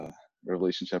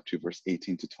Revelation chapter 2, verse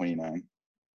 18 to 29.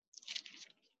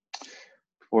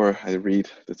 Before I read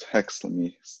the text, let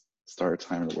me start a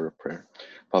time in a word of prayer.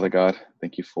 Father God,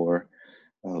 thank you for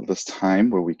this time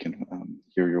where we can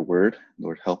hear your word.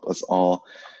 Lord, help us all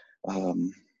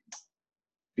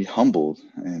be humbled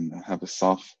and have a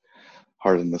soft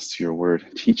heartedness to your word.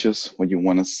 Teach us what you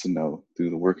want us to know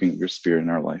through the working of your spirit in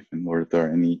our life. And Lord, if there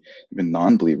are any even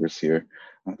non-believers here,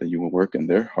 that you will work in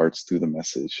their hearts through the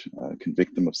message,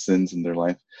 convict them of sins in their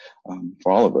life,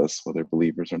 for all of us, whether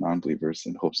believers or non-believers,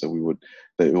 in hopes that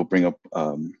it will bring up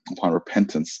upon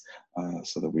repentance,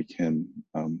 so that we can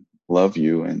love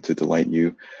you and to delight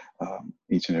you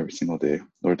each and every single day.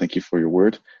 Lord, thank you for your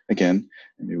word again,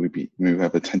 and may we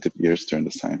have attentive ears during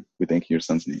this time. We thank you in your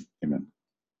son's name. Amen.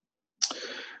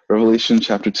 Revelation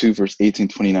chapter 2, verse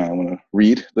 18-29. I want to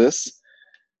read this,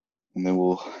 and then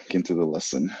we'll get into the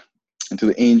lesson. And to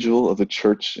the angel of the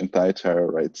church in Thyatira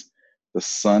writes, the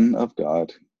Son of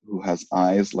God, who has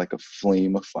eyes like a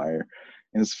flame of fire,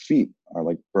 and his feet are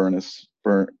like burnished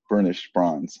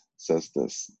bronze, says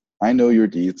this: I know your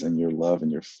deeds and your love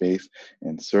and your faith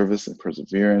and service and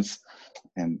perseverance,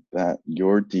 and that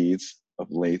your deeds of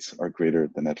late are greater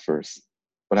than at first.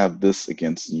 But I have this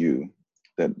against you,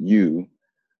 that you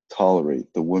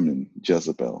tolerate the woman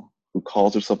Jezebel, who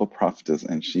calls herself a prophetess,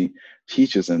 and she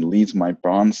teaches and leads my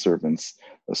bondservants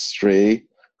astray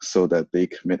so that they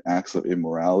commit acts of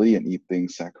immorality and eat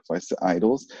things sacrificed to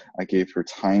idols. I gave her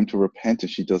time to repent, and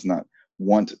she does not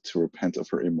want to repent of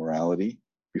her immorality.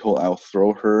 Behold, I will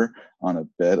throw her on a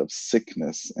bed of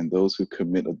sickness, and those who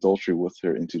commit adultery with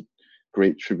her into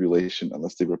great tribulation,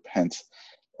 unless they repent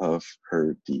of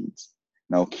her deeds.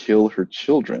 And I'll kill her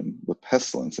children with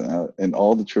pestilence, and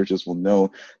all the churches will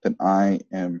know that I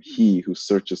am he who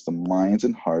searches the minds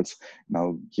and hearts, and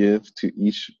I'll give to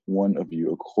each one of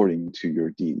you according to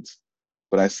your deeds.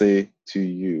 But I say to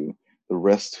you, the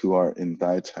rest who are in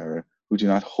Thyatira, who do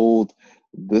not hold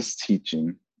this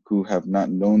teaching, who have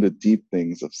not known the deep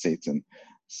things of Satan,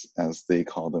 as they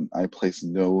call them, I place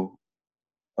no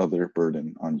other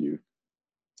burden on you.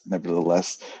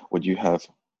 Nevertheless, what you have,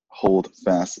 hold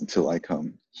fast until I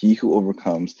come. He who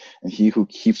overcomes and he who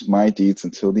keeps my deeds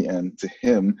until the end, to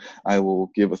him I will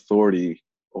give authority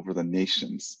over the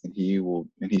nations, and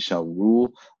he shall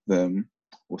rule them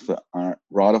with the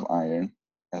rod of iron,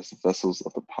 as the vessels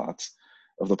of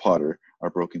the potter are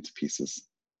broken to pieces.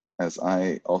 As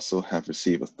I also have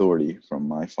received authority from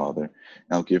my Father,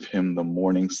 and I'll give him the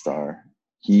morning star.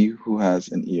 He who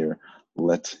has an ear,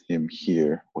 let him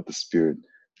hear what the Spirit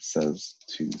says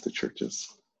to the churches.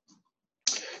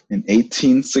 In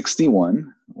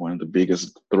 1861, one of the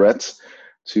biggest threats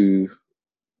to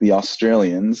the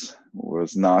Australians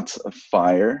was not a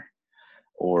fire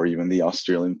or even the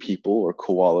Australian people or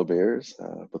koala bears,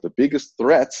 but the biggest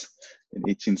threat in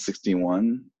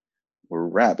 1861 were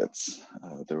rabbits.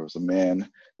 There was an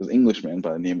Englishman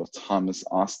by the name of Thomas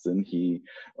Austin. He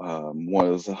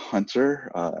was a hunter,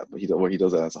 but he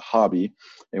does it as a hobby.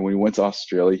 And when he went to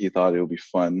Australia, he thought it would be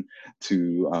fun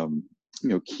to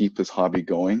keep his hobby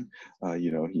going. He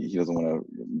doesn't want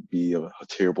to be a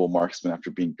terrible marksman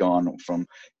after being gone from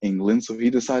England, so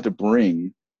he decided to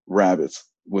bring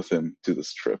rabbits with him to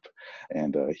this trip.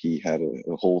 And he had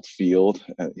a whole field,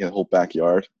 he had a whole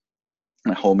backyard,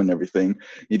 a home and everything.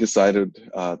 He decided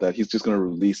that he's just going to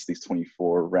release these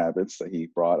 24 rabbits that he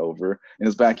brought over in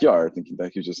his backyard, thinking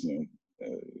that he just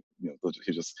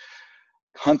he just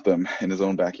hunt them in his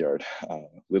own backyard.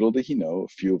 Little did he know, a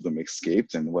few of them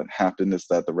escaped, and what happened is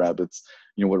that the rabbits,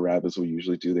 what rabbits will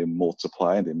usually do, they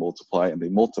multiply and they multiply and they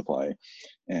multiply.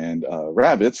 And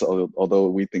rabbits, although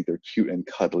we think they're cute and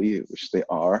cuddly, which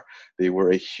they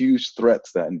were a huge threat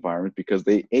to that environment because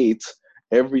they ate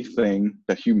everything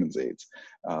that humans ate,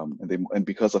 and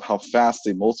because of how fast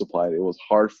they multiplied, it was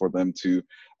hard for them to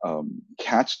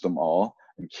catch them all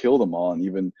and kill them all. And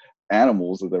even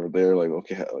animals that were there, like,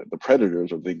 okay, the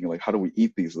predators are thinking, like, how do we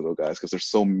eat these little guys, because there's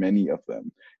so many of them.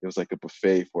 It was like a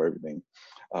buffet for everything,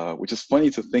 which is funny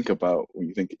to think about when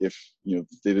you think if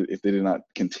they did not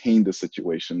contain the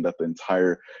situation, that the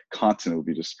entire continent would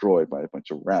be destroyed by a bunch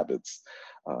of rabbits.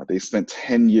 They spent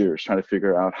 10 years trying to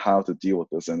figure out how to deal with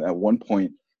this, and at one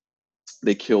point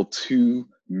they killed 2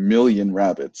 million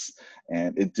rabbits,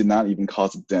 and it did not even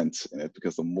cause a dent in it,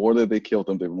 because the more that they killed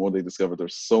them, the more they discovered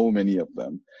there's so many of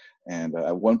them. And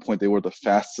at one point they were the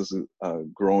fastest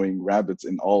growing rabbits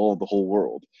in the whole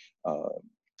world,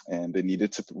 and they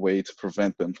needed a way to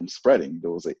prevent them from spreading. There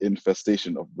was an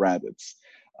infestation of rabbits.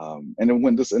 And then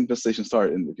when this infestation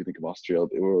started, and if you think of Australia,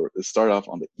 it started off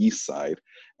on the east side,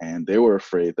 and they were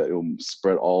afraid that it would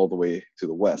spread all the way to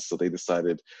the west. So they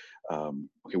decided,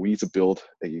 okay, we need to build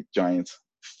a giant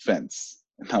fence,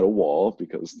 not a wall,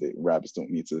 because the rabbits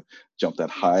don't need to jump that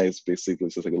high. It's basically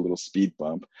just like a little speed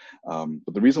bump.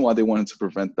 But the reason why they wanted to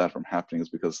prevent that from happening is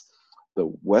because the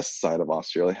west side of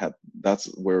Australia that's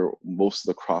where most of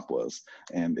the crop was,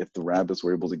 and if the rabbits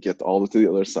were able to get all the to the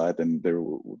other side, then they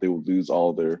would lose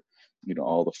all their,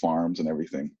 all the farms and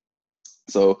everything.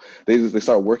 So they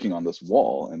start working on this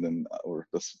wall and then or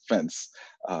this fence,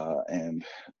 and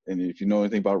if you know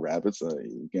anything about rabbits,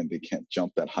 again, they can't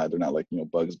jump that high. They're not like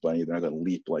Bugs Bunny. They're not gonna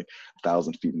leap like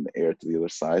 1,000 feet in the air to the other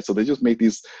side. So they just make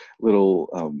these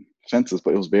little fences,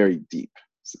 but it was very deep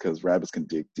because rabbits can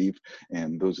dig deep,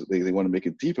 and they want to make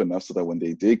it deep enough so that when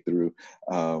they dig through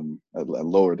at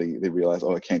lower, they realize,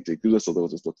 oh, I can't dig through this, so they'll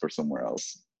just look for somewhere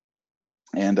else.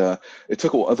 And it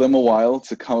took them a while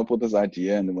to come up with this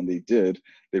idea, and then when they did,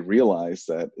 they realized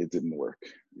that it didn't work,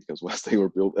 because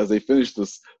as they finished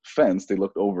this fence, they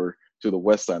looked over to the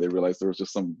west side. They realized there was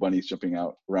just some bunnies jumping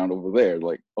out around over there.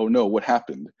 Like, oh no, what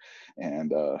happened?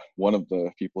 And one of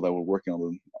the people that were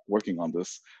working on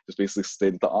this just basically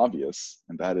stated the obvious,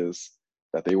 and that is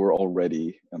that they were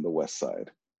already on the west side.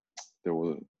 There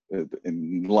were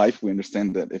In life, we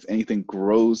understand that if anything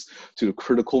grows to the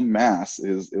critical mass,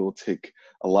 it will take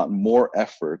a lot more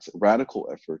effort, radical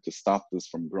effort, to stop this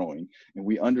from growing. And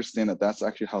we understand that that's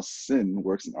actually how sin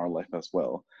works in our life as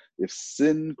well. If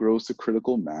sin grows to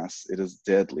critical mass, it is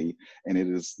deadly, and it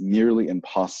is nearly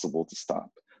impossible to stop.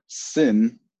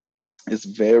 Sin is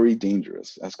very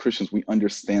dangerous. As Christians, we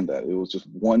understand that it was just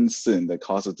one sin that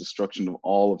caused the destruction of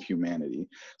all of humanity.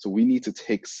 So we need to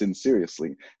take sin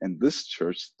seriously. And this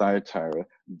church, Thyatira,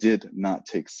 did not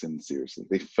take sin seriously.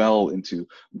 They fell into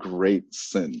great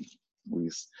sin. We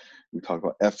talked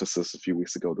about Ephesus a few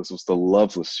weeks ago. This was the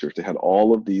loveless church. They had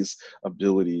all of these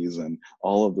abilities and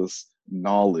all of this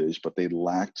knowledge, but they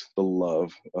lacked the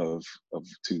love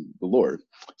to the Lord.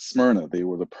 Smyrna, they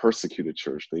were the persecuted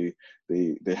church. They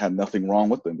had nothing wrong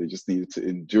with them. They just needed to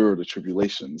endure the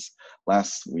tribulations.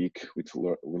 Last week, we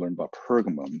learned about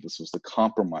Pergamum. This was the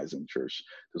compromising church.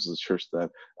 This was a church that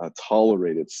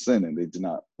tolerated sin, and they did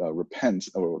not repent,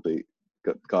 or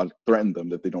God threatened them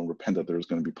that they don't repent, that there was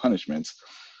going to be punishments.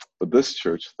 But this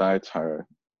church, Thyatira,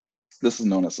 this is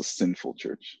known as a sinful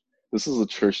church. This is a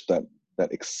church that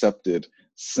accepted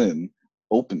sin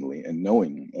openly and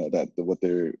knowing that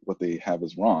what they have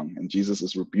is wrong, and Jesus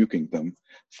is rebuking them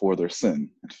for their sin.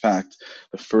 In fact,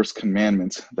 the first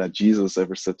commandment that Jesus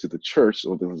ever said to the church,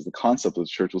 or the concept of the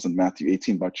church, was in Matthew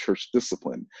 18 about church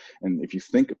discipline. And if you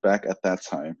think back at that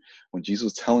time, when Jesus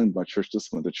was telling about church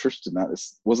discipline, the church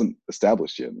wasn't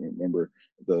established yet. Remember,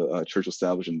 the church was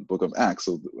established in the book of Acts,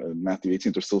 so Matthew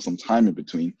 18, there's still some time in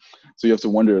between. So you have to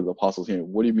wonder, the apostles here,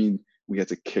 what do you mean we had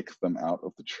to kick them out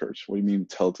of the church? What do you mean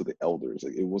tell to the elders?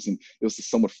 Like, it was a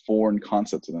somewhat foreign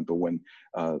concept to them. But when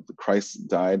the Christ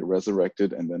died,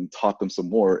 resurrected, and then taught them some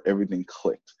more, everything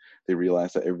clicked. They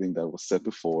realized that everything that was said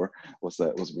before was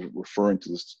referring to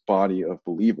this body of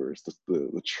believers,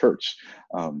 the church,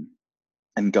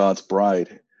 and God's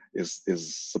bride is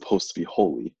supposed to be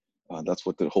holy. That's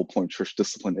what the whole point of church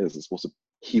discipline is. It's supposed to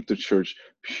keep the church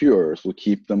pure. It's supposed to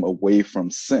keep them away from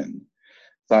sin.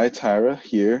 Thyatira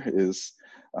here is,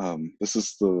 this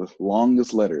is the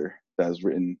longest letter that is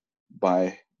written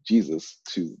by Jesus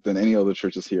than any other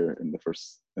churches here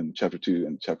in chapter 2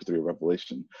 and chapter 3 of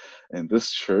Revelation. And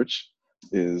this church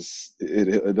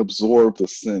it absorbed the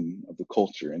sin of the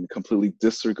culture and completely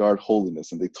disregard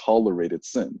holiness, and they tolerated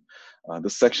sin.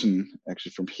 This section,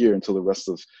 actually from here until the rest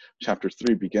of chapter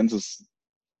 3, begins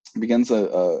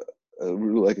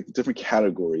like a different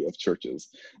category of churches.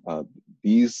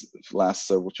 These last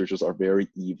several churches are very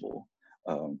evil.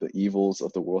 The evils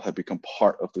of the world have become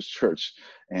part of this church,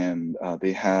 and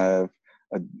they have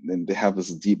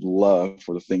this deep love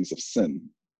for the things of sin.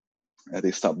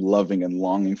 They stopped loving and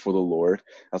longing for the Lord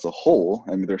as a whole.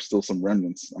 I mean, there's still some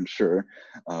remnants, I'm sure,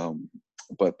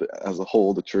 but as a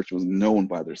whole, the church was known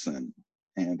by their sin,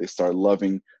 and they started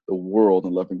loving the world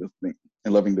and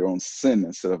loving their own sin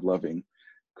instead of loving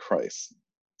Christ.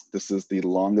 This is the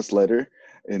longest letter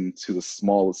into the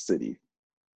smallest city.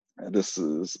 This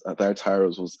is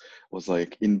Thyatira was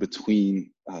like in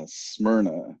between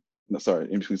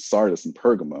in between Sardis and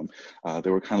Pergamum.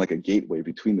 They were kind of like a gateway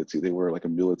between the two. They were like a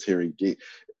military gate.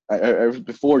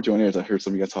 Before joining us, I heard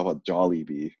some of you guys talk about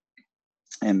Jollibee.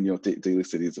 And Daly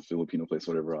City is a Filipino place,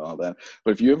 whatever, all that.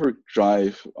 But if you ever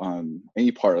drive on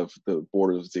any part of the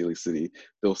borders of Daly City,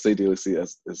 they'll say Daly City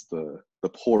as the the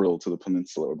portal to the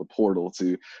peninsula, or the portal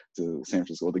to San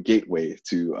Francisco, or the gateway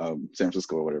to San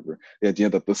Francisco, or whatever. The idea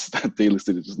that that Daly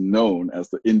City is just known as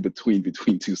the in-between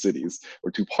between two cities,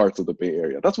 or two parts of the Bay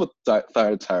Area. That's what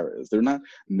Thyatira is. They're not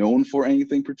known for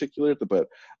anything particular, but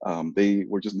they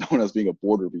were just known as being a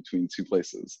border between two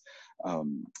places.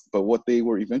 But what they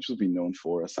were eventually be known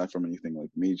for, aside from anything like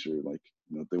major, like,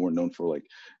 they weren't known for like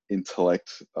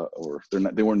intellect, or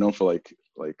they weren't known for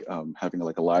having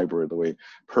like a library the way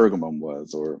Pergamum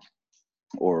was,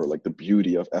 or like the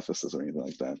beauty of Ephesus or anything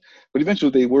like that. But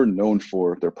eventually they were known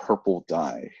for their purple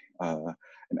dye.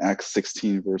 In Acts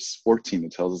 16 verse 14,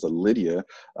 it tells us that Lydia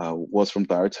was from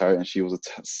Thyatira, and she was a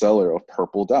seller of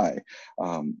purple dye.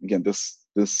 Again, this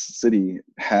city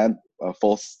had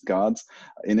false gods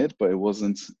in it, but it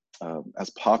wasn't as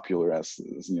popular as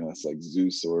like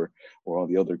Zeus or all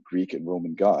the other Greek and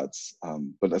Roman gods.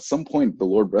 But at some point, the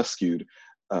Lord rescued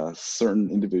certain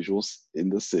individuals in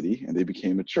the city, and they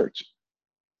became a church.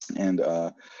 And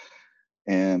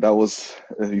that was,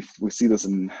 we see this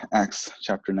in Acts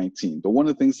chapter 19. But one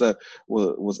of the things that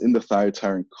was in the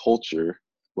Thyatiran culture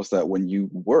was that when you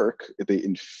work, they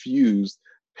infused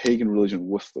pagan religion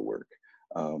with the work.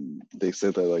 They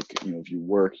said that, like, if you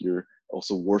work, you're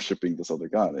also worshiping this other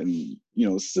god. And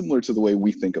similar to the way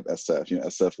we think of SF.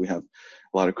 SF, we have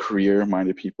a lot of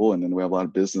career-minded people, and then we have a lot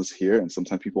of business here, and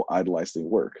sometimes people idolize their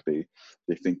work. They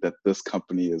think that this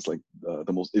company is like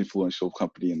the most influential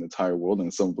company in the entire world,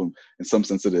 and some of them, in some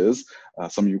sense, it is.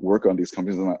 Some of you work on these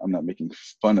companies. I'm not making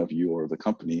fun of you or the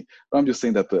company, but I'm just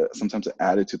saying that sometimes the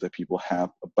attitude that people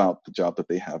have about the job that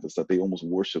they have is that they almost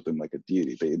worship them like a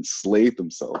deity. They enslave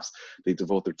themselves. They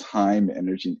devote their time,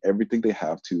 energy, and everything they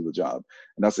have to the job.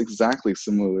 And that's exactly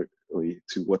similarly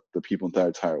to what the people in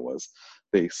Thyatira was.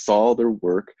 They saw their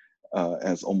work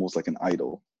as almost like an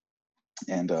idol.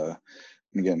 And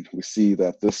again, we see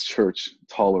that this church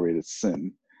tolerated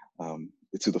sin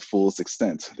to the fullest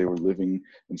extent. They were living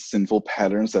in sinful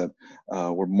patterns that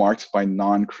were marked by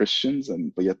non-Christians,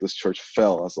 but yet this church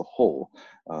fell as a whole.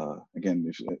 Again,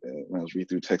 when I was reading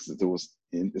through text,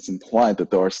 it's implied that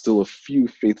there are still a few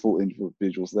faithful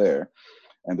individuals there,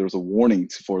 and there was a warning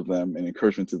for them and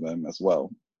encouragement to them as well.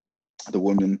 The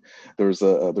woman, there was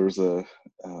a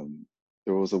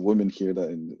woman here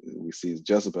that we see as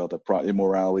Jezebel, that brought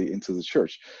immorality into the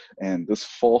church, and this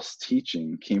false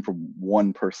teaching came from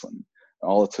one person.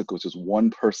 All it took was just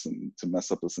one person to mess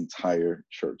up this entire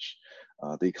church.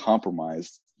 They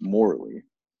compromised morally.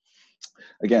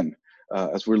 Again,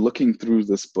 as we're looking through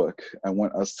this book, I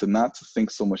want us to not to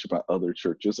think so much about other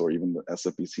churches or even the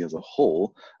SFBC as a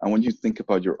whole. I want you to think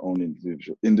about your own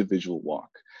individual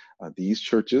walk. These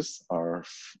churches are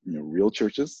real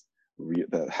churches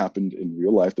that happened in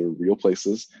real life. They're real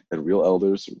places, that real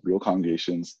elders, real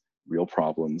congregations, real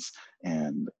problems.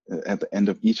 And at the end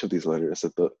of each of these letters,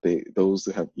 that those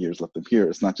who have ears, let them hear.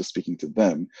 It's not just speaking to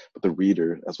them, but the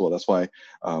reader as well. That's why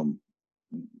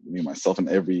myself and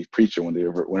every preacher,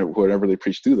 whenever they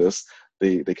preach through this,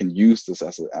 they can use this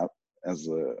as a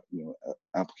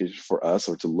application for us,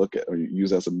 or to look at, or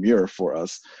use as a mirror for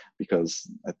us, because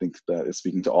I think that it's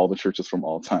speaking to all the churches from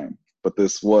all time. But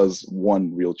this was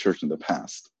one real church in the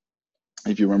past.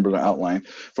 If you remember the outline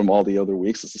from all the other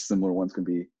weeks, it's a similar one's going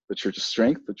to be the church's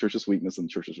strength, the church's weakness, and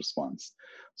the church's response.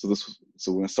 So we're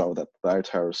going to start with that.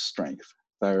 Thyatira's strength.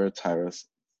 Thyatira's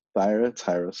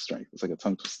strength. It's like a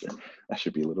tongue twister. That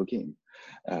should be a little game.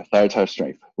 Thyatira's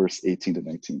strength, verse 18 to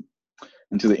 19.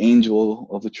 And to the angel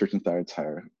of the church in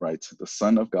Thyatira writes, the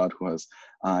Son of God, who has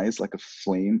eyes like a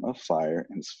flame of fire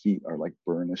and his feet are like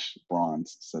burnished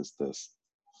bronze, says this.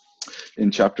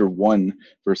 In chapter 1,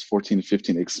 verse 14 and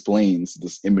 15, it explains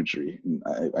this imagery. And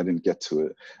I didn't get to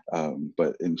it,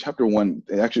 but in chapter 1,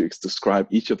 it actually describes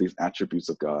each of these attributes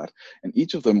of God, and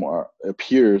each of them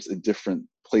appears in different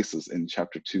places in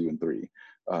chapter 2 and 3.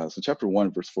 So chapter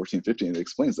 1, verse 14 and 15, it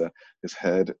explains that his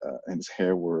head and his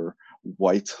hair were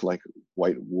white, like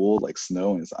white wool, like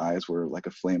snow, and his eyes were like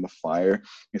a flame of fire.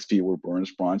 His feet were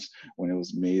burnished bronze when it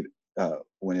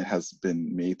has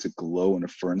been made to glow in a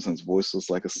furnace, and his voice was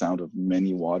like a sound of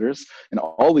many waters. And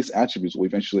all these attributes will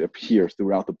eventually appear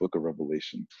throughout the book of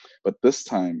Revelation. But this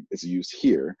time it's used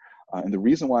here. And the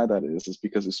reason why that is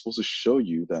because it's supposed to show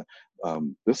you that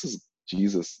this is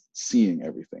Jesus seeing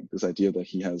everything. This idea that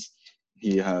he has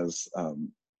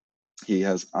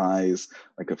eyes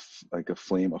like a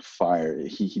flame of fire.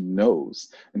 He knows.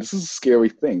 And this is a scary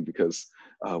thing, because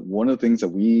one of the things that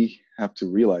we have to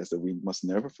realize that we must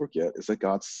never forget is that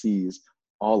God sees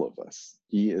all of us.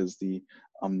 He is the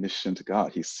omniscient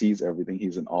God. He sees everything.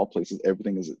 He's in all places.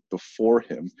 Everything is before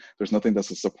him. There's nothing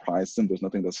that's a surprise to him. There's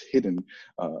nothing that's hidden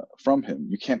from him.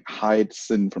 You can't hide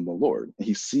sin from the Lord.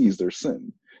 He sees their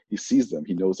sin. He sees them.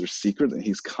 He knows their secret, and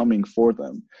he's coming for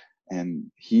them.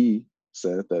 And he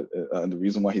said that and the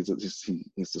reason why he's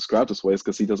described this way is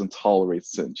because he doesn't tolerate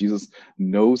sin. Jesus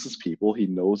knows his people. He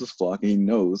knows his flock. And he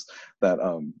knows that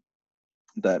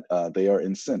they are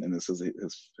in sin. And it says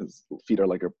his feet are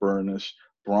like a burnished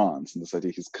bronze. And this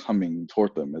idea he's coming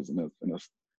toward them as in a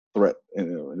threat,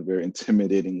 in a very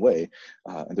intimidating way.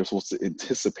 And they're supposed to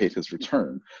anticipate his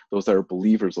return. Those that are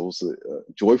believers also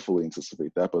joyfully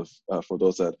anticipate that. But for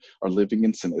those that are living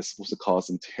in sin, it's supposed to cause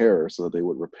them terror so that they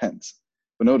would repent.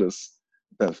 But notice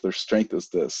that their strength is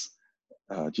this.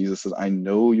 Jesus says, I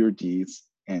know your deeds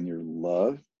and your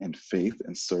love and faith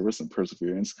and service and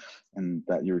perseverance, and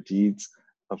that your deeds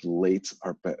of late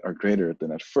are greater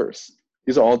than at first.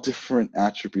 These are all different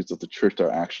attributes of the church that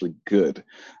are actually good.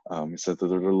 He said that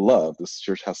their love. This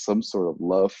church has some sort of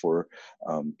love for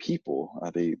people.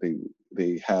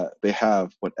 They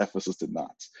have what Ephesus did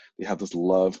not. They have this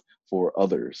love for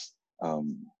others.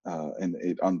 On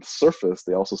the surface,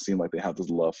 they also seem like they have this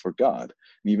love for God.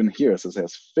 And even here, it says it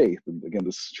has faith. And again,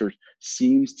 this church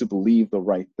seems to believe the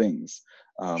right things.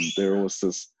 There was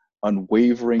this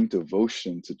unwavering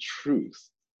devotion to truth.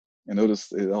 And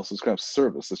notice it also describes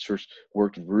service. The church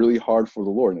worked really hard for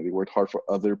the Lord, and they worked hard for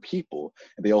other people.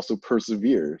 And they also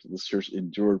persevered. This church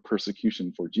endured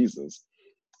persecution for Jesus.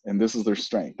 And this is their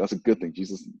strength. That's a good thing.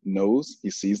 Jesus knows, he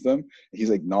sees them,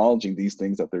 he's acknowledging these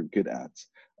things that they're good at.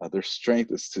 Their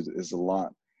strength is a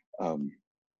lot,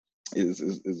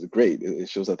 is great. It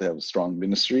shows that they have a strong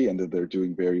ministry and that they're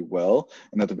doing very well.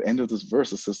 And at the end of this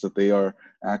verse, it says that they are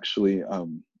actually,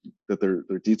 that their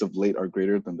deeds of late are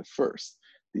greater than the first.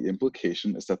 The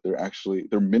implication is that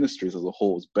their ministries as a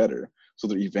whole is better. So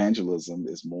their evangelism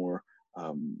is more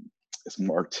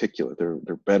articulate.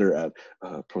 They're better at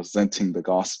presenting the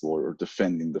gospel or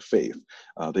defending the faith.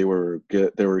 They were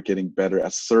getting better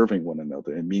at serving one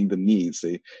another and meeting the needs.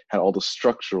 They had all the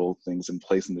structural things in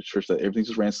place in the church that everything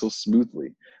just ran so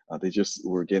smoothly. They just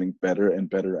were getting better and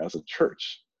better as a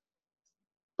church.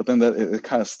 But then it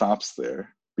kind of stops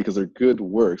there, because their good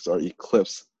works are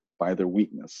eclipsed by their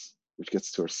weakness, which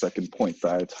gets to our second point,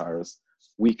 Thyatira's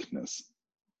weakness.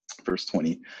 Verse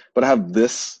 20, but I have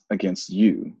this against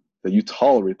you, that you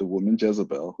tolerate the woman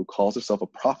Jezebel, who calls herself a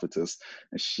prophetess,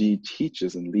 and she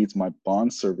teaches and leads my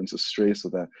bondservants astray so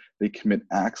that they commit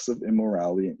acts of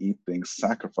immorality and eat things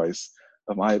sacrificed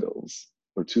of idols,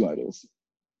 or to idols.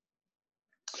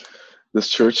 This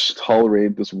church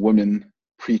tolerated this woman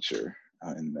preacher.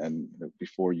 And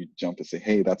before you jump and say,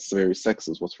 hey, that's very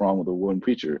sexist, what's wrong with a woman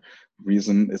preacher? The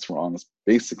reason it's wrong is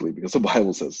basically because the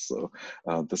Bible says so.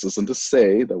 This isn't to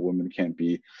say that women can't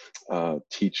be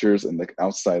teachers in the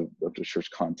outside of the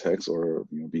church context, or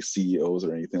be CEOs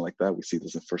or anything like that. We see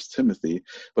this in 1 Timothy.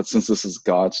 But since this is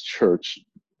God's church,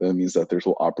 that means that theirs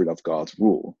will operate off God's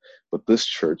rule. But this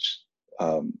church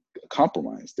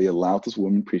compromised. They allowed this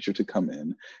woman preacher to come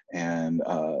in, and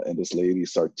this lady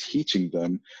start teaching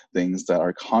them things that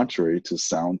are contrary to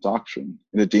sound doctrine.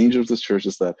 And the danger of this church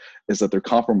is that their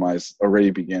compromise already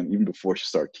began even before she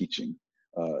started teaching.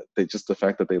 The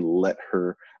fact that they let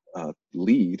her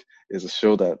lead is to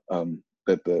show that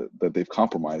that they've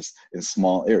compromised in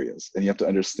small areas. And you have to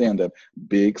understand that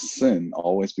big sin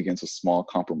always begins with small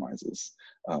compromises.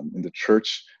 In the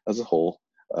church as a whole,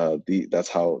 that's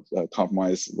how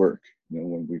compromise work.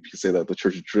 When we say that the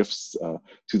church drifts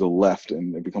to the left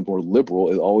and it becomes more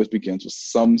liberal, it always begins with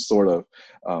some sort of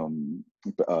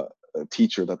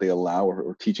teacher that they allow,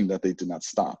 or teaching that they did not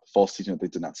stop, false teaching that they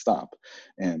did not stop.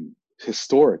 And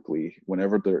historically,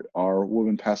 whenever there are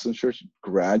women pastors in church,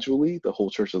 gradually the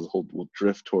whole church as a whole will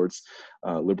drift towards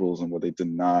liberalism, where they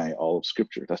deny all of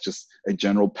Scripture. That's just a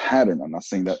general pattern. I'm not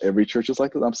saying that every church is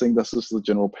like that. I'm saying that's just the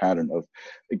general pattern of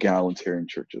egalitarian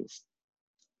churches.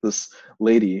 This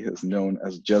lady is known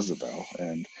as Jezebel,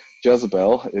 and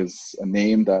Jezebel is a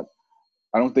name that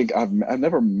I don't think I've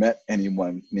never met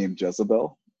anyone named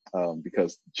Jezebel,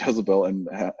 because Jezebel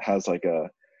has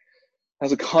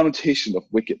a connotation of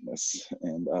wickedness.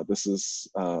 And this is,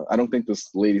 I don't think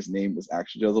this lady's name is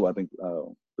actually Jezebel. I think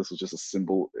this was just a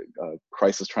symbol.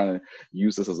 Christ is trying to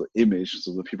use this as an image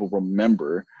so that people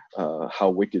remember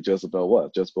how wicked Jezebel was.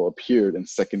 Jezebel appeared in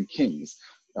 2 Kings.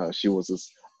 She was this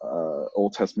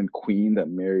Old Testament queen that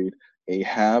married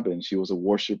Ahab, and she was a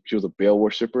Baal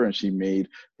worshiper, and she made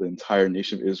the entire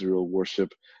nation of Israel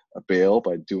worship Baal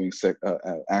by doing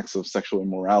acts of sexual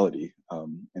immorality.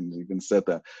 And even said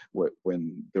that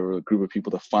when there were a group of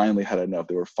people that finally had enough,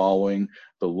 they were following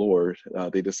the Lord,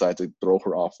 they decided to throw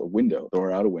her out a window,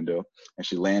 and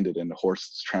she landed, and the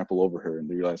horse trampled over her, and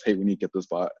they realized, hey, we need to get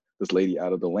this lady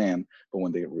out of the land. But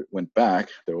when they went back,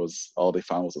 all they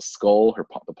found was a skull,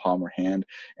 the palm of her hand,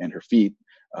 and her feet,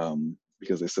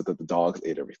 because they said that the dogs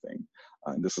ate everything.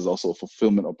 And this is also a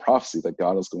fulfillment of prophecy that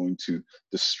God is going to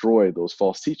destroy those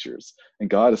false teachers.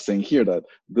 And God is saying here that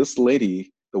this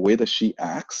lady, the way that she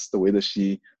acts, the way that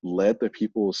she led the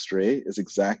people astray, is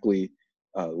exactly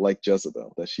like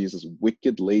Jezebel, that she's this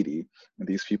wicked lady, and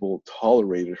these people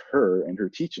tolerated her and her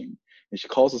teaching. And she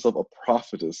calls herself a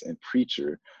prophetess and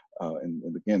preacher.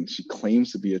 And again, she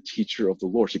claims to be a teacher of the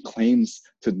Lord. She claims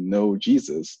to know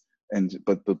Jesus,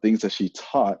 but the things that she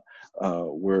taught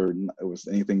was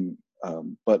anything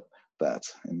but that.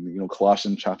 And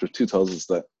Colossians chapter 2 tells us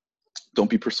that don't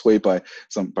be persuaded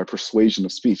by persuasion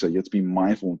of speech, that you have to be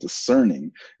mindful and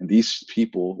discerning. And these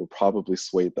people were probably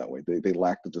swayed that way. They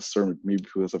lacked the discernment, maybe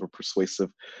because of her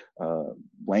persuasive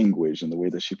language and the way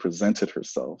that she presented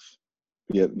herself.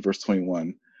 Yet in verse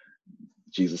 21,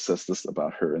 Jesus says this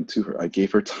about her and to her: I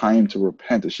gave her time to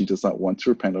repent, and she does not want to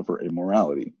repent of her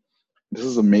immorality. This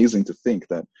is amazing to think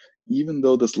that even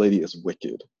though this lady is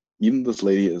wicked, even this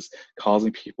lady is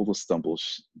causing people to stumble,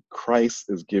 Christ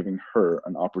is giving her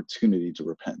an opportunity to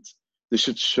repent. This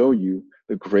should show you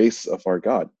the grace of our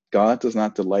God. God does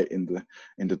not delight in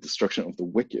the destruction of the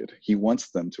wicked. He wants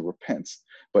them to repent.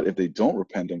 But if they don't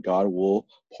repent, then God will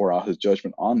pour out his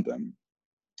judgment on them.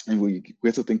 And we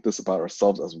have to think this about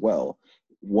ourselves as well.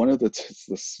 One of the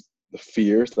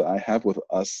fears that I have with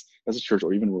us as a church,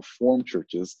 or even Reformed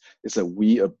churches, is that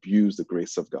we abuse the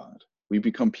grace of God. We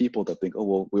become people that think,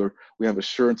 oh, well, we have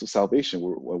assurance of salvation.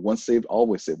 We're once saved,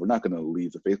 always saved. We're not going to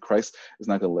leave the faith. Christ is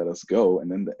not going to let us go.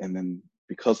 And then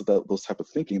because of those type of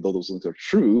thinking, though those things are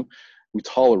true, we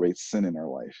tolerate sin in our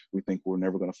life. We think we're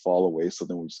never going to fall away, so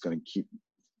then we're just going to keep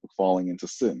falling into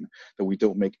sin. That we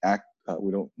don't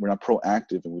we're not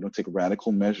proactive, and we don't take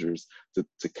radical measures to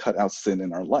cut out sin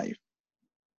in our life.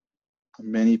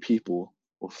 Many people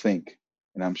will think,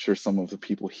 and I'm sure some of the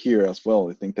people here as well,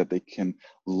 they think that they can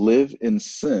live in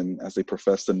sin as they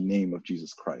profess the name of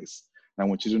Jesus Christ. And I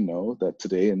want you to know that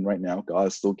today and right now, God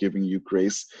is still giving you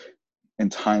grace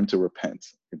and time to repent,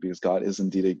 because God is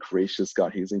indeed a gracious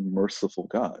God. He is a merciful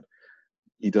God.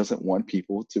 He doesn't want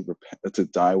people to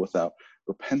die without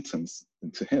repentance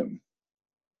to him.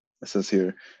 It says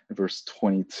here in verse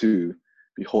 22,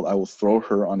 behold, I will throw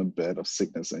her on a bed of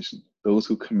sickness, and those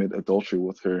who commit adultery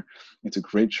with her into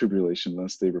great tribulation,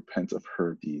 unless they repent of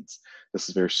her deeds. This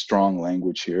is very strong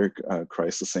language here.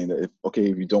 Christ is saying that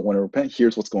if you don't want to repent,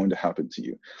 here's what's going to happen to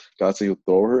you. God said he'll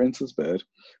throw her into his bed.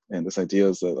 And this idea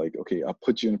is that, okay, I'll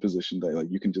put you in a position that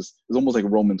you can it's almost like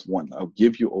Romans 1. I'll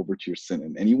give you over to your sin.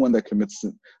 And anyone that commits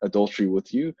adultery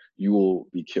with you, you will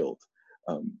be killed.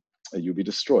 You'll be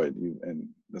destroyed. And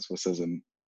that's what it says in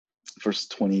verse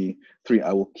 23,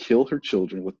 I will kill her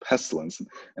children with pestilence,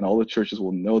 and all the churches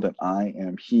will know that I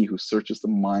am he who searches the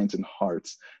minds and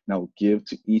hearts, and I will give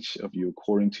to each of you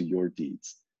according to your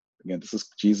deeds. Again, this is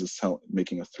Jesus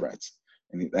making a threat.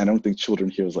 And I don't think children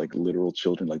here is like literal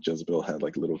children, like Jezebel had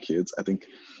like little kids. I think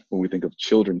when we think of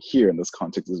children here in this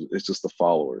context, it's just the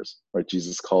followers, right?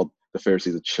 Jesus called the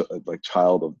Pharisees like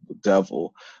child of the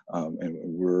devil, and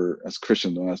we're as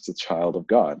Christians known as the child of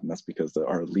God, and that's because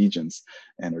our allegiance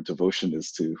and our devotion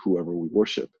is to whoever we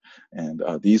worship. And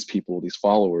these people, these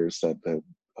followers that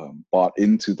bought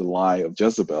into the lie of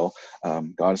Jezebel,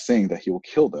 God is saying that he will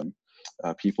kill them.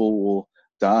 People will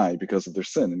die because of their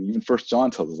sin, and even First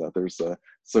John tells us that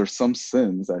there's some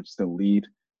sins that are just going to lead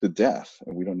to death,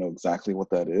 and we don't know exactly what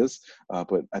that is.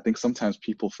 But I think sometimes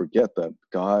people forget that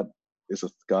God is a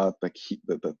God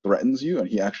that threatens you, and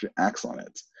he actually acts on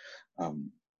it. I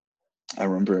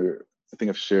remember,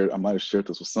 I might have shared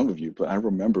this with some of you, but I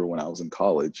remember when I was in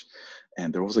college,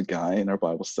 and there was a guy in our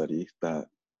Bible study that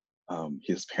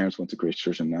his parents went to Grace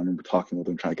Church, and I remember talking with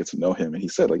him, trying to get to know him, and he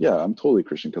said, yeah, I'm totally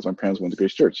Christian because my parents went to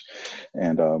Grace Church.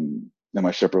 And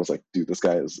my shepherd was like, dude, this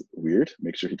guy is weird.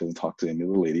 Make sure he doesn't talk to any of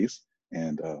the ladies,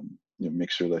 and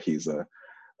make sure that he's a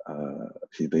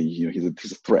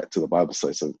threat to the Bible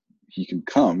study. So he can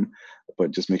come,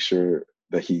 but just make sure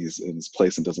that he's in his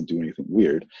place and doesn't do anything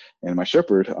weird. And my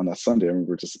shepherd on that Sunday, I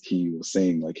remember he was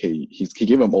saying like, hey, he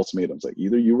gave him ultimatums, like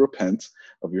either you repent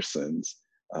of your sins,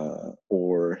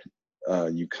 or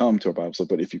you come to our Bible study.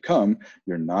 But if you come,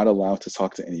 you're not allowed to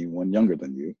talk to anyone younger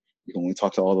than you. You can only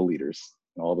talk to all the leaders.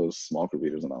 and all those small group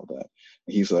leaders and all that.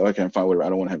 And he's like, okay, fine, whatever. I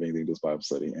don't want to have anything to do with Bible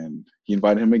study. And he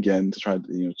invited him again to try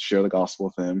to share the gospel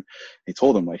with him. He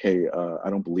told him like, hey, I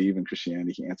don't believe in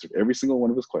Christianity. He answered every single one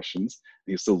of his questions.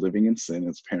 He was still living in sin.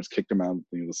 His parents kicked him out.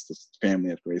 This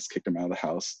family at Grace kicked him out of the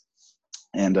house.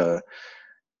 And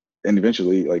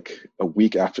eventually, like a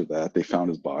week after that, they found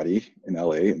his body in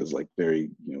LA, and it was like very,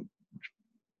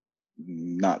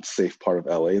 not safe part of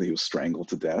LA. He was strangled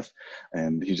to death,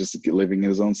 and he's just living in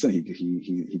his own sin.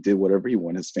 He did whatever he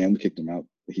wanted. His family kicked him out.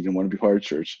 He didn't want to be part of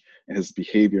church, and his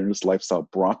behavior and his lifestyle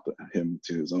brought him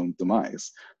to his own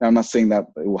demise. Now, I'm not saying that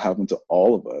it will happen to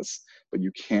all of us, but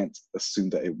you can't assume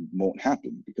that it won't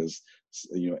happen, because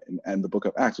in the book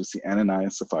of Acts, we see Ananias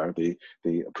and Sapphira.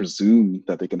 They presume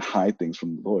that they can hide things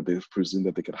from the Lord. They presume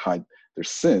that they could hide their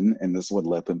sin, and this is what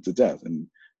led them to death. And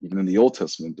even in the Old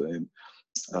Testament,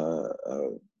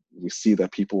 we see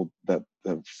that people that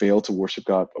fail to worship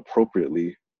God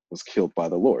appropriately was killed by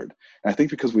the Lord. And I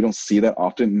think because we don't see that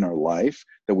often in our life,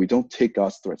 that we don't take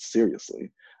God's threats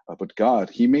seriously. But God,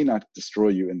 he may not destroy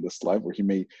you in this life, or he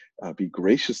may be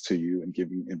gracious to you and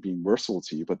giving and being merciful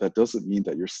to you, but that doesn't mean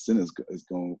that your sin is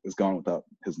gone without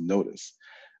his notice.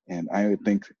 And I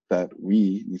think that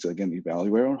we need to, again,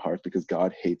 evaluate our own hearts, because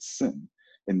God hates sin.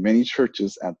 And many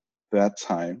churches at that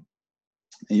time,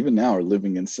 even now, are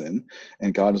living in sin,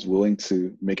 and God is willing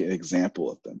to make an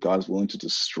example of them. God is willing to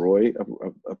destroy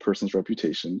a person's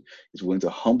reputation. He's willing to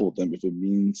humble them if it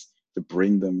means to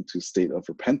bring them to a state of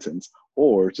repentance,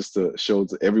 or just to show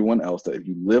to everyone else that if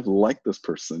you live like this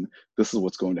person, this is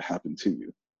what's going to happen to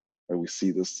you. Or we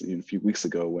see this a few weeks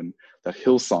ago when that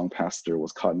Hillsong pastor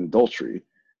was caught in adultery.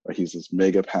 He's this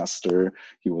mega pastor.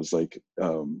 He was like,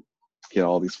 he had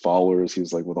all these followers. He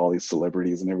was like with all these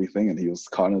celebrities and everything, and he was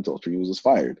caught in adultery. He was just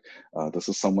fired. This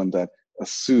is someone that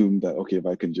assumed that, okay, if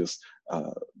I can just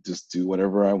do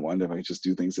whatever I want, if I can just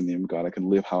do things in the name of God, I can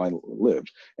live how I lived.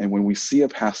 And when we see a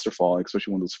pastor fall,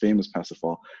 especially one of those famous pastors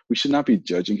fall, we should not be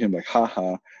judging him like,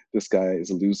 haha, this guy is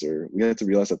a loser. We have to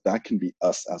realize that that can be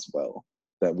us as well.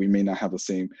 That we may not have the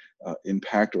same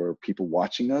impact or people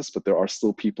watching us, but there are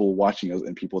still people watching us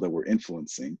and people that we're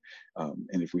influencing.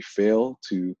 And if we fail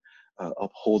to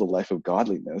uphold a life of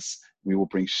godliness, we will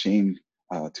bring shame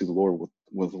to the Lord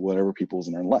with whatever people's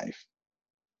in our life.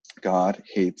 God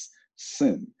hates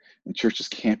sin, and churches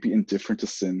can't be indifferent to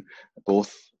sin.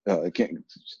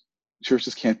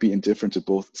 Churches can't be indifferent to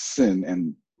both sin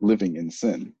and living in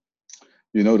sin.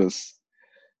 You notice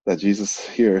that Jesus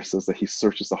here says that he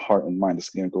searches the heart and mind. This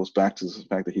again goes back to the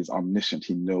fact that he's omniscient.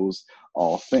 He knows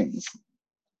all things.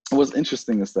 What's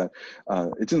interesting is that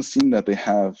it didn't seem that they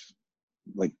have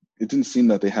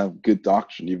good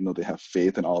doctrine, even though they have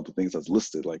faith and all the things that's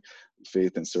listed, like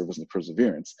faith and service and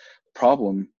perseverance. The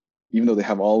problem, even though they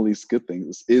have all these good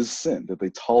things, is sin, that they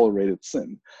tolerated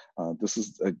sin. This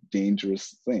is a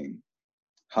dangerous thing.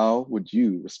 How would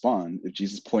you respond if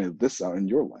Jesus pointed this out in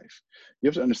your life? You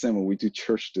have to understand, when we do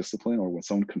church discipline, or when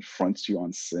someone confronts you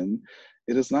on sin,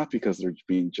 it is not because they're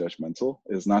being judgmental.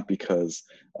 It is not because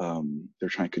they're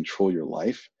trying to control your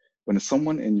life. When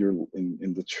someone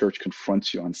in the church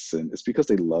confronts you on sin, it's because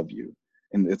they love you.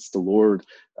 And it's the Lord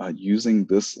using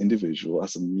this individual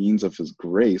as a means of his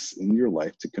grace in your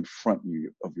life to confront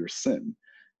you of your sin.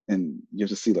 And you have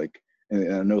to see, like,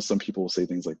 and I know some people will say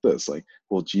things like this, like,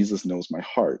 well, Jesus knows my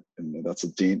heart. And that's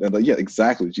a danger. And yeah,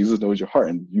 exactly. Jesus knows your heart.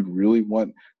 And you really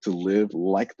want to live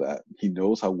like that. He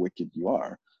knows how wicked you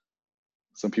are.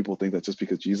 Some people think that just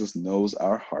because Jesus knows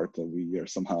our heart, that we are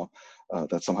somehow,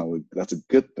 that's a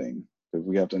good thing. But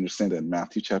we have to understand that in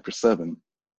Matthew chapter 7,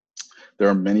 there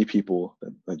are many people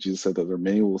that Jesus said that there are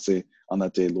many who will say on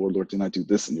that day, Lord, Lord, didn't I do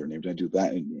this in your name? Did I do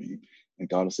that in your name? And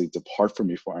God will say, depart from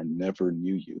me, for I never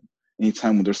knew you.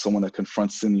 Anytime when there's someone that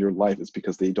confronts sin in your life, it's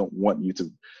because they don't want you to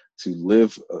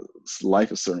live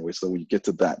life a certain way. So when you get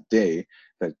to that day,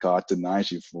 that God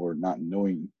denies you for not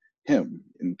knowing him.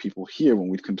 And people here, when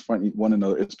we confront one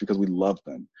another, it's because we love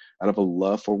them. Out of a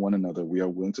love for one another, we are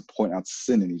willing to point out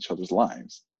sin in each other's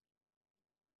lives.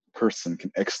 A person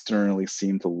can externally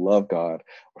seem to love God,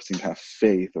 or seem to have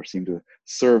faith, or seem to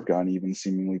serve God, and even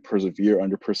seemingly persevere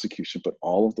under persecution, but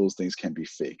all of those things can be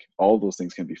fake. All of those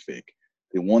things can be fake.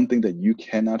 The one thing that you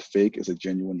cannot fake is a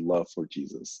genuine love for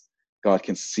Jesus. God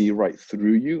can see right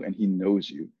through you, and he knows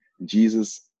you. And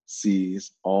Jesus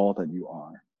sees all that you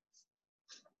are.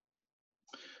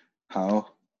 How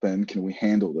then can we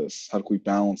handle this? How do we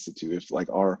balance the two? If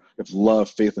love,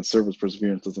 faith, and service,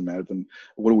 perseverance doesn't matter, then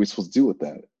what are we supposed to do with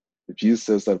that? If Jesus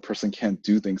says that a person can't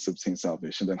do things to obtain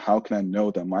salvation, then how can I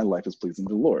know that my life is pleasing to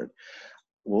the Lord?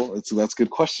 Well, that's a good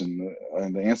question.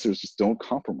 And the answer is just don't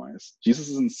compromise. Jesus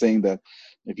isn't saying that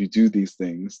if you do these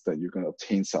things that you're going to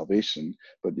obtain salvation,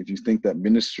 but if you think that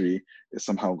ministry is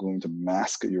somehow going to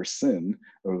mask your sin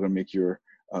or going to make your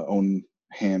own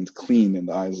hand clean in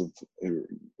the eyes of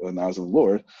the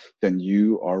Lord, then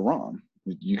you are wrong.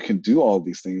 You can do all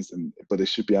these things, but it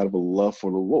should be out of a love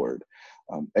for the Lord.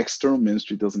 External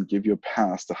ministry doesn't give you a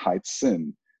pass to hide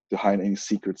sin, to hide any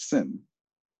secret sin.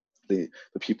 The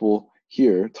people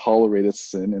here tolerated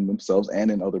sin in themselves and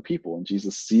in other people, and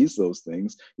Jesus sees those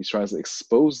things. He tries to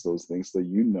expose those things so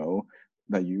you know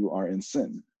that you are in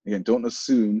sin. Again, don't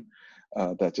assume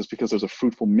that just because there's a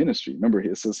fruitful ministry. Remember,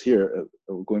 it says here,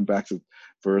 going back to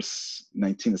verse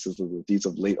 19, it says that the deeds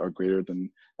of late are greater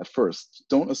than at first.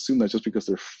 Don't assume that just because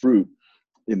there's fruit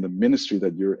in the ministry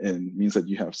that you're in means that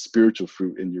you have spiritual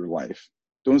fruit in your life.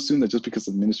 Don't assume that just because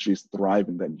the ministry is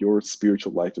thriving, that your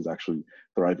spiritual life is actually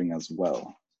thriving as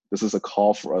well. This is a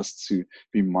call for us to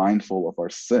be mindful of our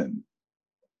sin.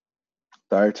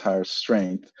 Thyatire's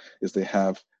strength is they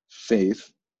have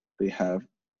faith, they have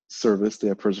service, they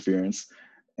have perseverance,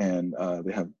 and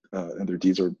and their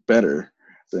deeds are better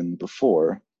than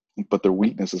before. But their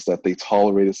weakness is that they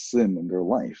tolerated sin in their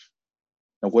life.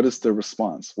 Now, what is their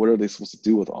response? What are they supposed to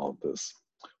do with all of this?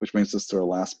 Which brings us to our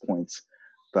last point,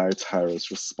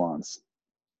 Thyatire's response.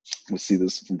 We see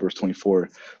this from verse 24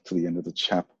 to the end of the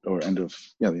chapter, or end of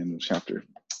the end of the chapter.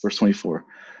 Verse 24.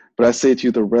 But I say to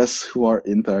you, the rest who are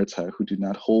in Thyatira, who do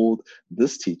not hold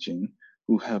this teaching,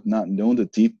 who have not known the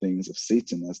deep things of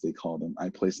Satan, as they call them, I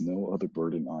place no other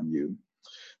burden on you.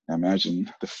 Now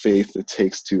imagine the faith it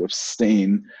takes to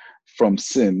abstain from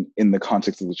sin in the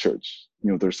context of the church.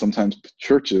 There's sometimes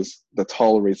churches that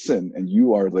tolerate sin, and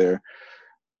you are there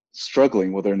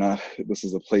struggling whether or not this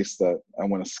is a place that I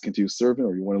want to continue serving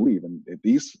or you want to leave. And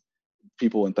these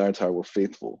people in Thyatira were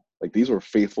faithful. Like, these were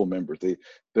faithful members.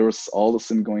 There was all the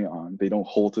sin going on. They don't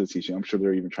hold to the teaching. I'm sure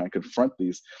they're even trying to confront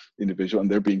these individuals,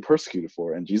 and they're being persecuted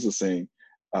for it. And Jesus is saying,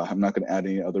 I'm not going to add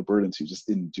any other burden to you, just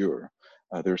endure.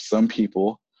 There are some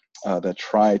people that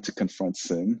try to confront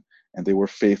sin, and they were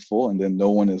faithful, and then no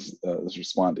one is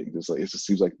responding. It just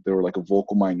seems like they were like a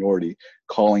vocal minority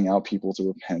calling out people to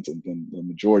repent, and then the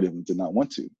majority of them did not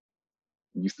want to.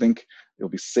 You think it'll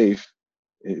be safe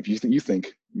if you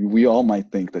think we all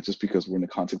might think that just because we're in the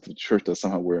context of the church that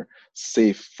somehow we're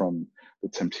safe from the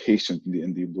temptation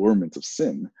and the allurement of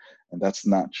sin, and that's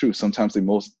not true. Sometimes the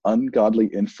most ungodly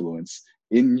influence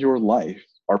in your life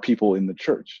are people in the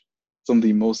church. Some of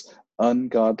the most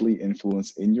ungodly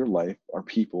influence in your life are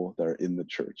people that are in the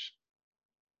church.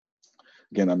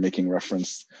 Again, I'm making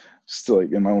reference still,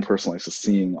 like, in my own personal life, to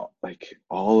seeing like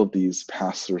all of these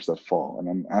pastors that fall. And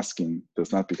I'm asking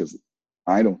this not because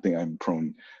I don't think I'm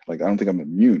prone, like I don't think I'm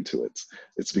immune to it.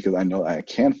 It's because I know I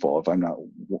can fall if I'm not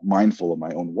mindful of my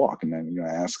own walk. And then,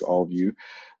 I ask all of you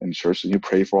in church, and you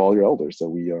pray for all your elders that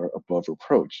we are above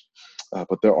reproach.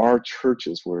 But there are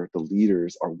churches where the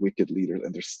leaders are wicked leaders,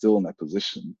 and they're still in that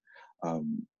position.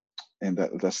 And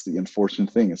that's the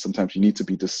unfortunate thing. And sometimes you need to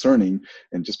be discerning,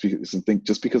 and just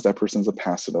because that person is a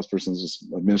pastor, that person is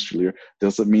just a ministry leader,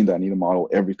 doesn't mean that I need to model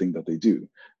everything that they do.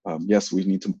 Yes, we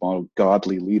need to model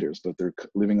godly leaders, but they're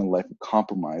living a life of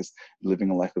compromise,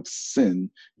 living a life of sin.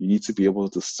 You need to be able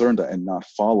to discern that and not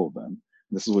follow them.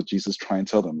 And this is what Jesus is trying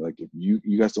to tell them. Like, if you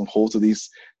guys don't hold to these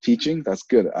teaching, that's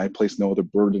good. I place no other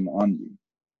burden on you.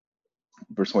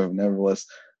 Verse 5, nevertheless,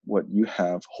 what you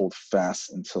have, hold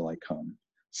fast until I come.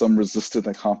 Some resisted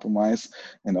that compromise,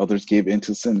 and others gave in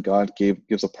to sin. God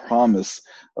gives a promise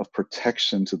of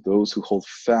protection to those who hold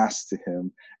fast to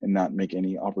him and not make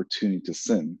any opportunity to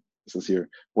sin. It says here,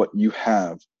 what you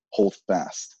have, hold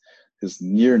fast. His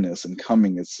nearness and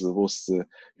coming is supposed to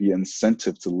be an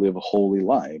incentive to live holy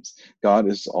lives. God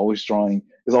is always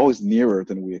nearer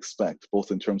than we expect,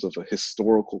 both in terms of a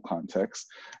historical context,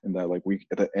 and that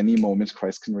at any moment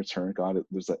Christ can return.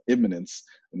 There's an imminence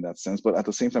in that sense, but at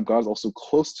the same time, God is also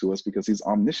close to us because he's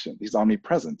omniscient, he's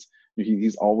omnipresent,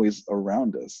 he's always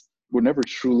around us. We're never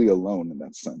truly alone in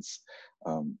that sense.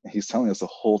 He's telling us to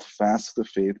hold fast to the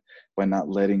faith by not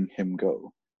letting him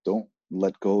go. Don't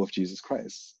let go of Jesus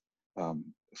Christ.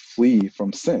 Flee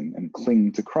from sin and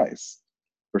cling to Christ.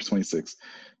 Verse 26,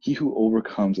 he who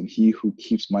overcomes and he who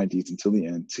keeps my deeds until the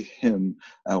end, to him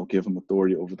I will give him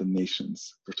authority over the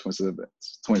nations. Verse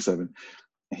 27,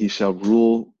 and he shall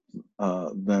rule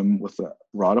them with a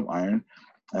rod of iron,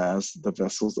 as the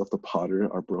vessels of the potter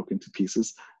are broken to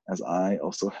pieces, as I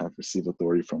also have received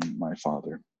authority from my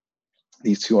Father.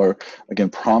 These two are, again,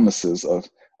 promises of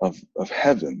of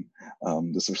heaven.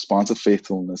 This responsive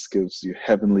faithfulness gives you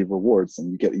heavenly rewards,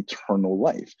 and you get eternal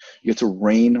life. You get to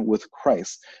reign with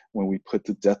Christ when we put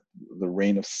to death the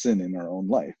reign of sin in our own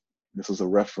life. This is a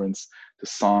reference to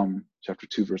Psalm chapter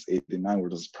 2, verse 8 and 9, where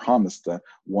there's promised that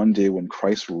one day when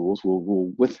Christ rules, we'll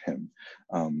rule with him.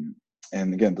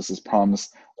 And again, this is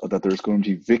promised that there's going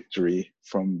to be victory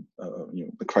from,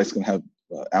 the Christ going to have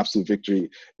absolute victory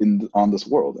on this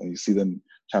world. And you see that in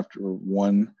chapter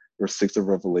 1, verse 6 of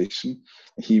Revelation.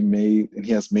 He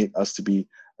has made us to be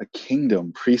a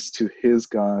kingdom, priests to his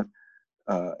God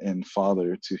and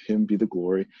Father. To him be the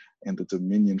glory and the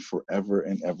dominion forever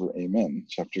and ever. Amen.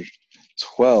 Chapter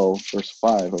 12, verse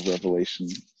 5 of Revelation,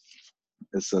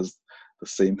 it says the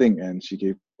same thing. And she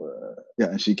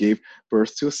gave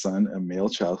birth to a son, a male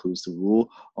child, who is to rule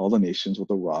all the nations with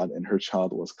a rod, and her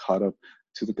child was caught up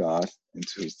to the God and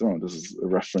to his throne. This is a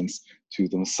reference to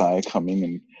the Messiah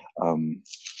coming. And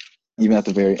even at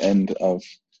the very end of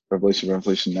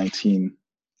Revelation 19,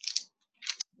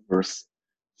 verse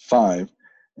 5,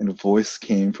 and a voice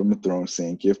came from the throne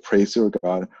saying, "Give praise to our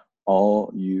God,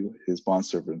 all you his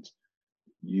bondservants,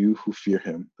 you who fear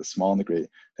him, the small and the great."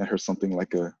 And I heard something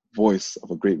like a voice of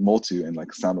a great multitude, and like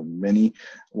the sound of many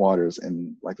waters,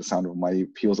 and like the sound of mighty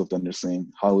peals of thunder,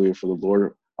 saying, "Hallelujah, for the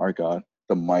Lord our God,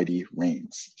 the mighty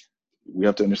reigns." We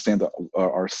have to understand that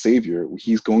our Savior,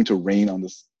 he's going to reign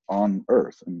on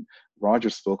earth. And Roger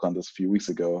spoke on this a few weeks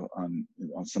ago on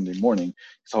Sunday morning.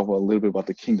 He talked a little bit about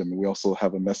the kingdom, and we also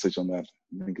have a message on that,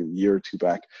 I think a year or two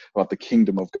back, about the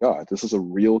kingdom of God. This is a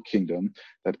real kingdom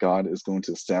that God is going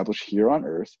to establish here on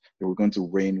earth, and we're going to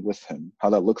reign with him. How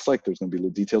that looks like, there's going to be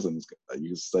little details, and you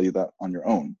can study that on your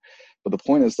own. But the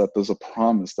point is that there's a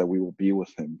promise that we will be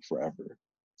with him forever,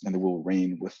 and that we'll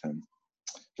reign with him.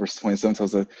 Verse 27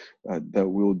 tells us that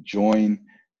we'll join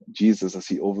Jesus as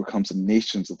he overcomes the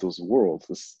nations of those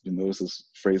worlds. You notice this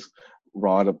phrase,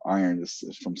 rod of iron, is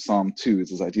from Psalm 2.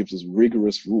 It's this idea of this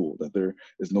rigorous rule that there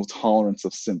is no tolerance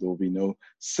of sin. There will be no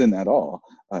sin at all.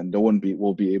 No one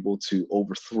will be able to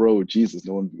overthrow Jesus.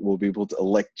 No one will be able to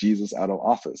elect Jesus out of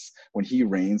office. When he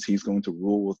reigns, he's going to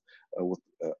rule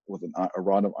with a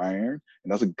rod of iron,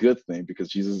 and that's a good thing because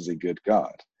Jesus is a good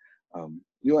God.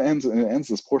 It ends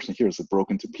this portion here is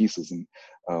broken to pieces, and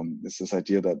it's this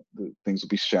idea that things will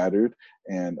be shattered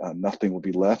and nothing will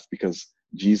be left because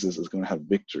Jesus is going to have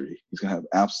victory. He's going to have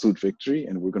absolute victory,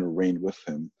 and we're going to reign with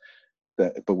him.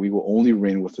 But we will only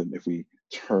reign with him if we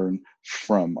turn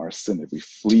from our sin, if we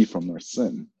flee from our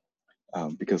sin,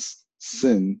 because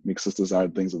sin makes us desire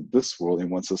things of this world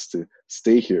and wants us to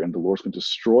stay here, and the Lord's going to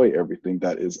destroy everything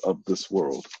that is of this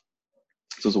world.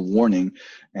 So it's a warning,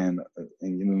 and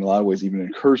in a lot of ways, even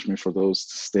encouragement for those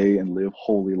to stay and live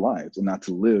holy lives and not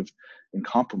to live in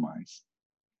compromise.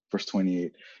 Verse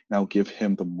 28, now give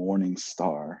him the morning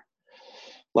star.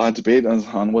 A lot of debate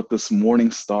on what this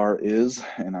morning star is,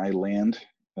 and I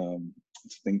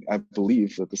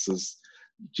believe that this is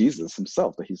Jesus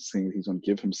himself, that he's saying he's going to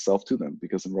give himself to them,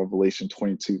 because in Revelation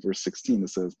 22, verse 16, it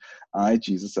says, "I,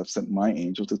 Jesus, have sent my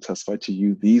angel to testify to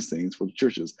you these things for the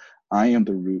churches. I am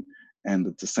the root and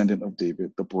the descendant of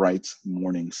David, the bright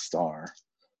morning star."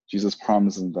 Jesus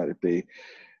promises that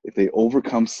if they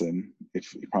overcome sin, if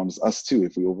he promised us too,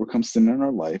 if we overcome sin in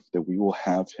our life, that we will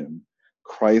have him.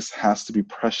 Christ has to be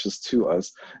precious to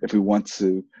us if we want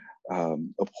to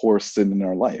abhor sin in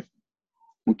our life.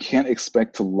 We can't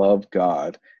expect to love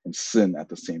God and sin at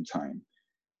the same time.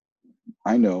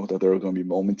 I know that there are going to be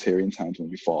momentary times when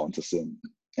we fall into sin,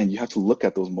 and you have to look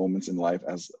at those moments in life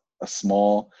as a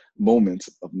small moment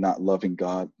of not loving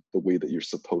God the way that you're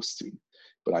supposed to.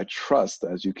 But I trust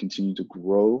that as you continue to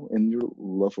grow in your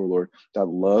love for the Lord, that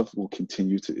love will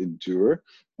continue to endure,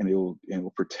 and it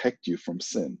will protect you from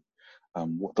sin.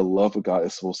 What the love of God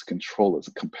is supposed to control us.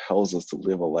 It compels us to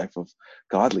live a life of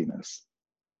godliness.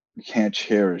 You can't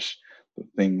cherish the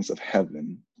things of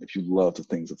heaven if you love the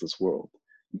things of this world.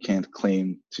 You can't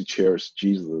claim to cherish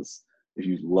Jesus if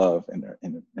you love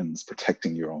and is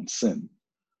protecting your own sin.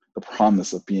 The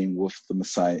promise of being with the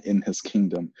Messiah in his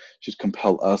kingdom should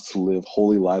compel us to live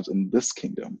holy lives in this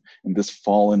kingdom, in this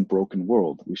fallen, broken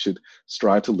world. We should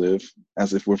strive to live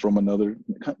as if we're from another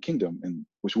kingdom, in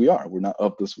which we are. We're not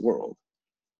of this world.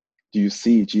 Do you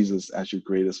see Jesus as your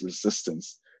greatest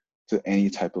resistance to any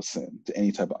type of sin, to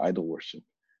any type of idol worship?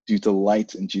 Do you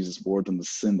delight in Jesus more than the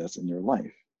sin that's in your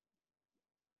life?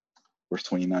 Verse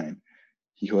 29,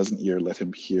 he who has an ear, let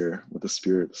him hear what the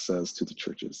Spirit says to the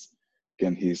churches.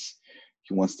 Again, he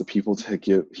wants the people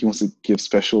he wants to give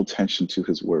special attention to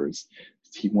his words.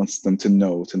 He wants them to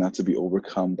know, not to be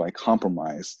overcome by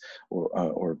compromise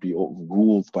or be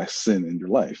ruled by sin in your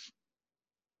life.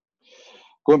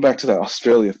 Going back to that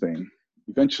Australia thing,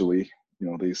 eventually,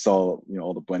 they saw,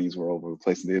 all the bunnies were over the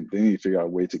place, and they need to figure out a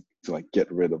way to like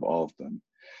get rid of all of them.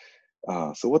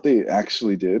 So what they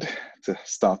actually did to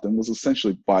stop them was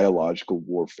essentially biological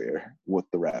warfare with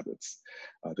the rabbits.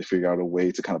 They figured out a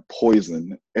way to kind of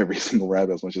poison every single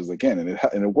rabbit as much as they can, and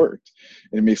it worked.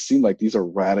 And it may seem like these are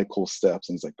radical steps,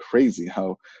 and it's like crazy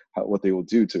how what they will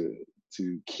do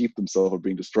to keep themselves from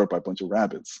being destroyed by a bunch of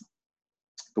rabbits.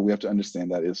 But we have to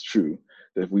understand that it's true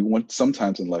that if we want,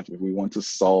 sometimes in life, if we want to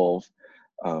solve,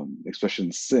 especially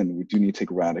in sin, we do need to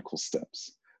take radical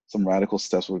steps. Some radical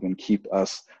steps were going to keep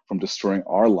us from destroying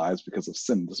our lives because of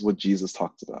sin. This is what Jesus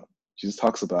talks about. Jesus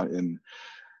talks about in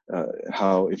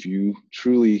how if you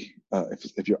truly,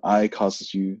 if your eye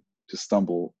causes you to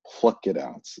stumble, pluck it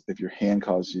out. If your hand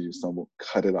causes you to stumble,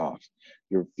 cut it off.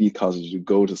 Your feet causes you to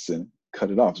go to sin,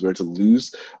 cut it off. It's better to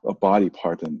lose a body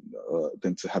part than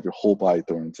to have your whole body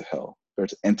thrown into hell. Better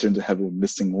to enter into heaven with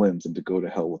missing limbs than to go to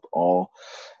hell with all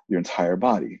your entire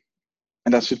body.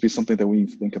 And that should be something that we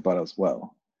need to think about as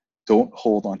well. Don't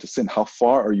hold on to sin. How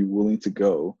far are you willing to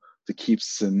go to keep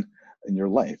sin in your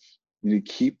life? You need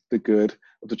to keep the good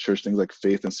of the church, things like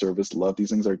faith and service, love. These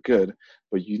things are good,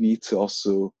 but you need to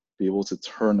also be able to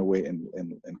turn away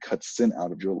and cut sin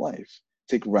out of your life.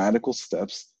 Take radical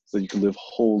steps so you can live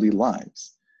holy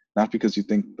lives. Not because you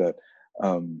think that,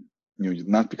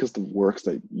 not because the works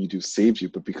that you do saves you,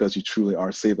 but because you truly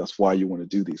are saved. That's why you want to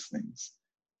do these things.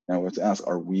 Now we have to ask,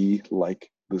 are we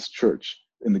like this church?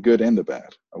 In the good and the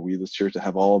bad? Are we this church to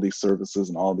have all these services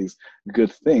and all these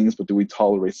good things, but do we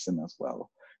tolerate sin as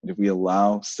well? And if we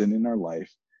allow sin in our life,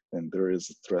 then there is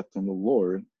a threat from the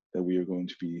Lord that we're going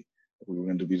to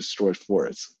be destroyed for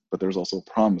it. But there's also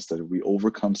a promise that if we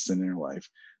overcome sin in our life,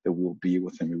 that we will be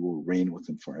with him, we will reign with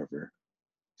him forever.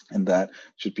 And that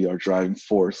should be our driving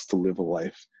force to live a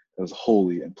life that is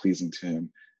holy and pleasing to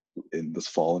him in this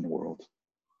fallen world.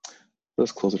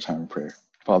 Let's close our time in prayer.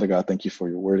 Father God, thank you for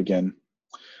your word again.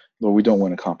 Lord, we don't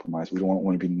want to compromise. We don't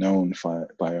want to be known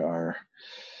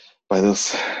by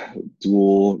this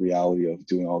dual reality of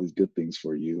doing all these good things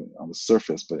for you on the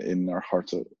surface, but in our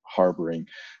hearts of harboring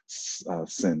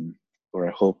sin. Lord,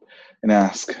 I hope and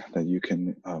ask that you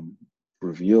can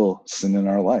reveal sin in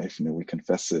our life and that we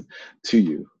confess it to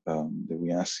you, that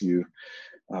we ask you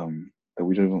that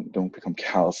we don't become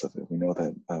callous of it. We know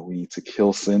that we need to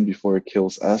kill sin before it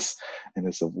kills us, and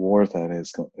it's a war that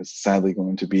is sadly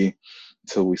going to be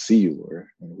until we see you, Lord.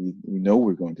 And we know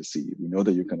we're going to see you. We know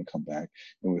that you're going to come back,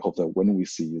 and we hope that when we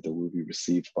see you, that we'll be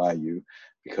received by you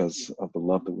because of the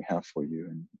love that we have for you,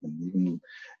 and even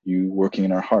you working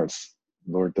in our hearts.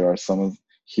 Lord, there are some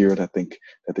here that think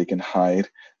that they can hide,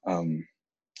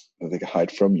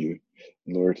 from you.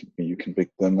 Lord, may you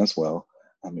convict them as well.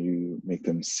 May you make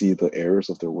them see the errors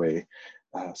of their way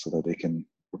so that they can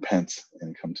repent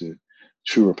and come to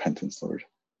true repentance, Lord.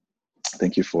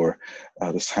 Thank you for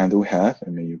this time that we have,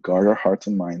 and may you guard our hearts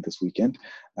and mind this weekend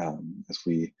as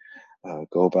we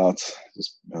go about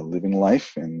just living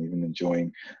life and even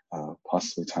enjoying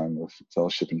possibly time of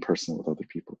fellowship in person with other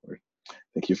people, Lord.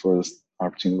 Thank you for this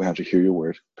opportunity we have to hear your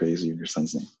word. Praise you in your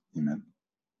son's name. Amen.